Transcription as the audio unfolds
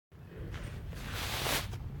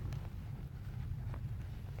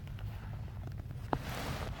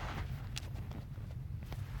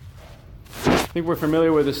I think we're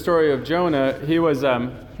familiar with the story of Jonah. He was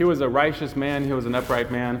a righteous man. He was an upright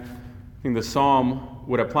man. I think the psalm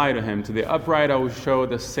would apply to him. To the upright I will show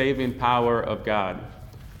the saving power of God.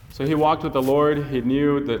 So he walked with the Lord. He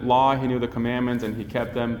knew the law. He knew the commandments, and he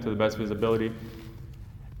kept them to the best of his ability.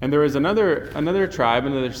 And there was another tribe,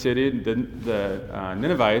 another city, the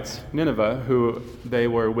Ninevites, Nineveh, who they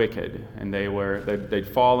were wicked, and they'd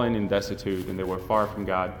fallen and destitute, and they were far from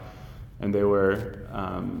God, and they were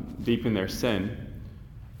deep in their sin.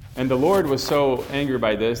 And the Lord was so angry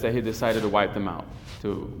by this that he decided to wipe them out,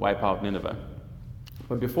 to wipe out Nineveh.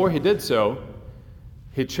 But before he did so,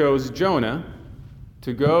 he chose Jonah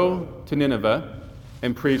to go to Nineveh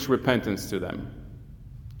and preach repentance to them.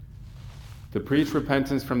 To preach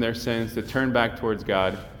repentance from their sins, to turn back towards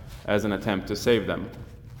God as an attempt to save them.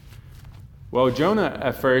 Well, Jonah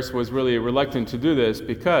at first was really reluctant to do this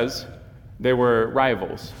because they were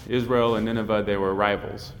rivals. Israel and Nineveh, they were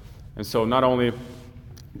rivals. And so not only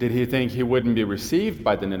did he think he wouldn't be received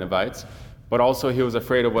by the Ninevites, but also he was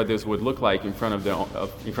afraid of what this would look like in front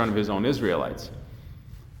of his own Israelites.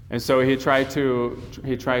 And so he tried to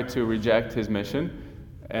reject his mission,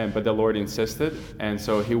 but the Lord insisted, and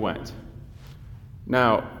so he went.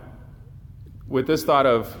 Now, with this thought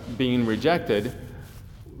of being rejected,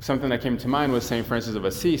 something that came to mind was St. Francis of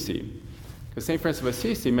Assisi. Because St. Francis of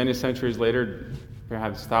Assisi, many centuries later,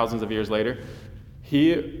 perhaps thousands of years later,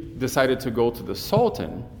 he decided to go to the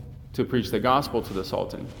Sultan to preach the gospel to the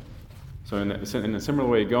Sultan. So in a similar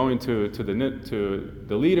way, going to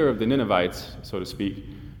the leader of the Ninevites, so to speak,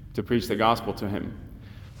 to preach the gospel to him.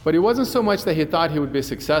 But it wasn't so much that he thought he would be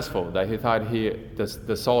successful, that he thought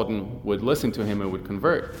the Sultan would listen to him and would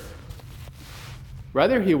convert.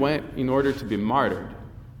 Rather, he went in order to be martyred.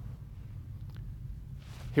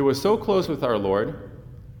 He was so close with our Lord.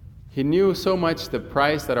 He knew so much the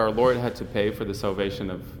price that our Lord had to pay for the salvation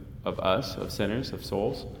of us, of sinners, of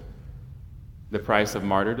souls, the price of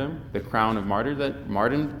martyrdom, the crown of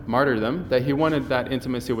martyrdom, that he wanted that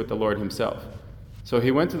intimacy with the Lord himself. So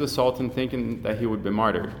he went to the Sultan thinking that he would be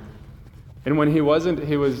martyred. And when he wasn't,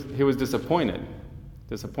 he was disappointed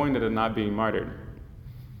at not being martyred.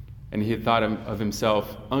 And he thought of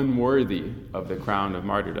himself unworthy of the crown of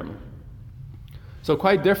martyrdom. So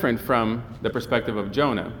quite different from the perspective of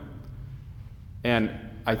Jonah. And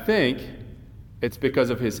I think it's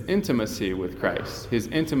because of his intimacy with Christ, his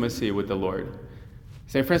intimacy with the Lord.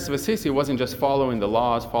 St. Francis of Assisi wasn't just following the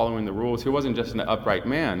laws, following the rules. He wasn't just an upright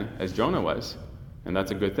man, as Jonah was, and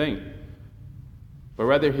that's a good thing. But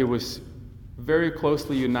rather, he was very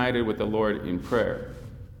closely united with the Lord in prayer.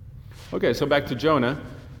 Okay, so back to Jonah.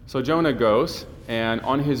 So Jonah goes, and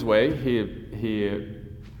on his way, he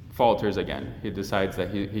falters again. He decides that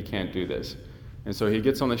he can't do this. And so he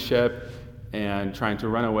gets on the ship and trying to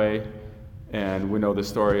run away. And we know the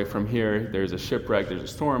story from here. There's a shipwreck, there's a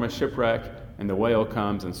storm, a shipwreck, and the whale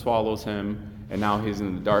comes and swallows him. And now he's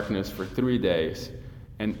in the darkness for 3 days.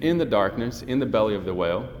 And in the darkness, in the belly of the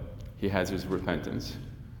whale, he has his repentance.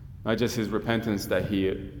 Not just his repentance that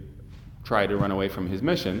he tried to run away from his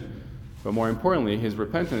mission, but more importantly, his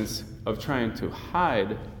repentance of trying to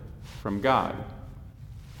hide from God.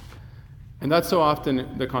 And that's so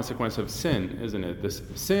often the consequence of sin, isn't it? This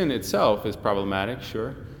sin itself is problematic,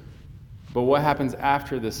 sure. But what happens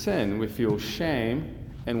after the sin? We feel shame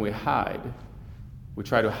and we hide. We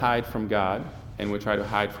try to hide from God and we try to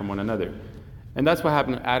hide from one another. And that's what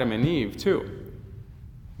happened to Adam and Eve, too.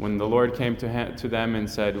 When the Lord came to them and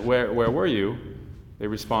said, Where were you? They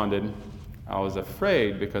responded, I was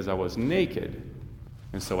afraid because I was naked,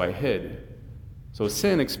 and so I hid. So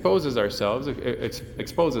sin exposes ourselves,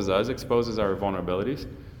 exposes us, exposes our vulnerabilities.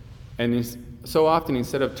 And so often,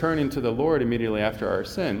 instead of turning to the Lord immediately after our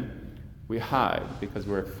sin, we hide because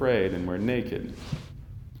we're afraid and we're naked.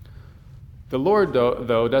 The Lord,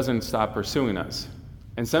 though, doesn't stop pursuing us.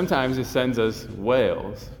 And sometimes he sends us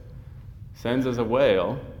whales, sends us a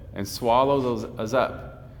whale and swallows us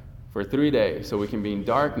up for 3 days so we can be in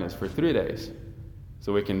darkness for 3 days.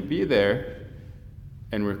 So we can be there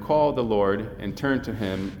and recall the Lord and turn to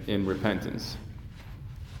him in repentance.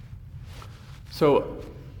 So,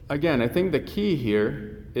 again, I think the key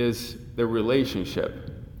here is the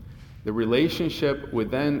relationship. The relationship which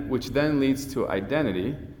then leads to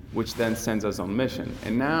identity, which then sends us on mission.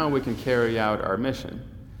 And now we can carry out our mission.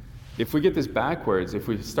 If we get this backwards, if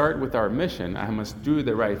we start with our mission, I must do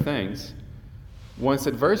the right things, once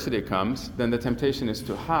adversity comes, then the temptation is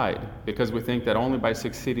to hide, because we think that only by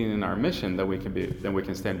succeeding in our mission that we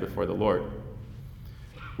can stand before the Lord.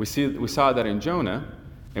 We saw that in Jonah,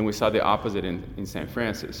 and we saw the opposite in St.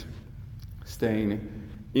 Francis. Staying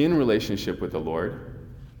in relationship with the Lord,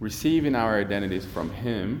 receiving our identities from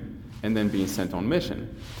him, and then being sent on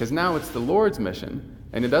mission. Because now it's the Lord's mission,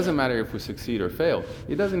 and it doesn't matter if we succeed or fail.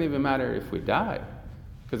 It doesn't even matter if we die.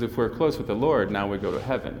 Because if we're close with the Lord, now we go to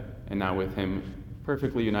heaven, and now with Him,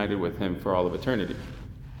 perfectly united with Him for all of eternity.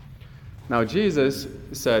 Now Jesus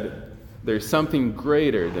said there's something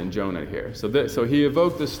greater than Jonah here. So He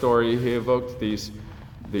evoked this story, He evoked these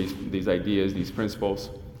ideas, these principles,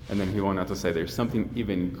 and then He went on to say there's something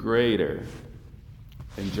even greater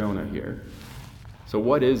than Jonah here. So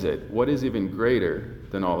what is it? What is even greater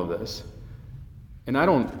than all of this? And I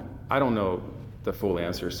don't know the full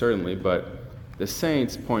answer, certainly, but the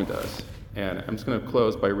saints point us. And I'm just going to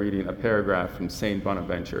close by reading a paragraph from Saint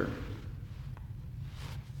Bonaventure.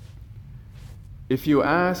 If you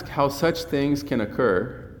ask how such things can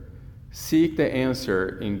occur, seek the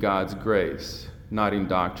answer in God's grace, not in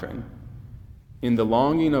doctrine, in the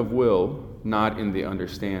longing of will, not in the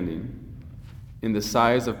understanding, in the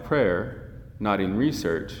sighs of prayer, not in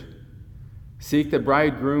research. Seek the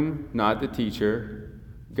bridegroom, not the teacher,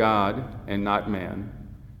 God and not man,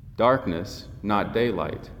 darkness, not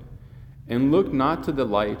daylight. And look not to the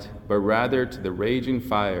light, but rather to the raging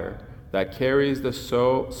fire that carries the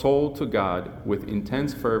soul to God with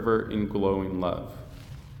intense fervor in glowing love.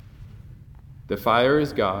 The fire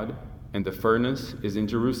is God, and the furnace is in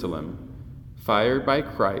Jerusalem, fired by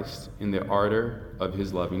Christ in the ardor of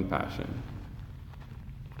His loving passion.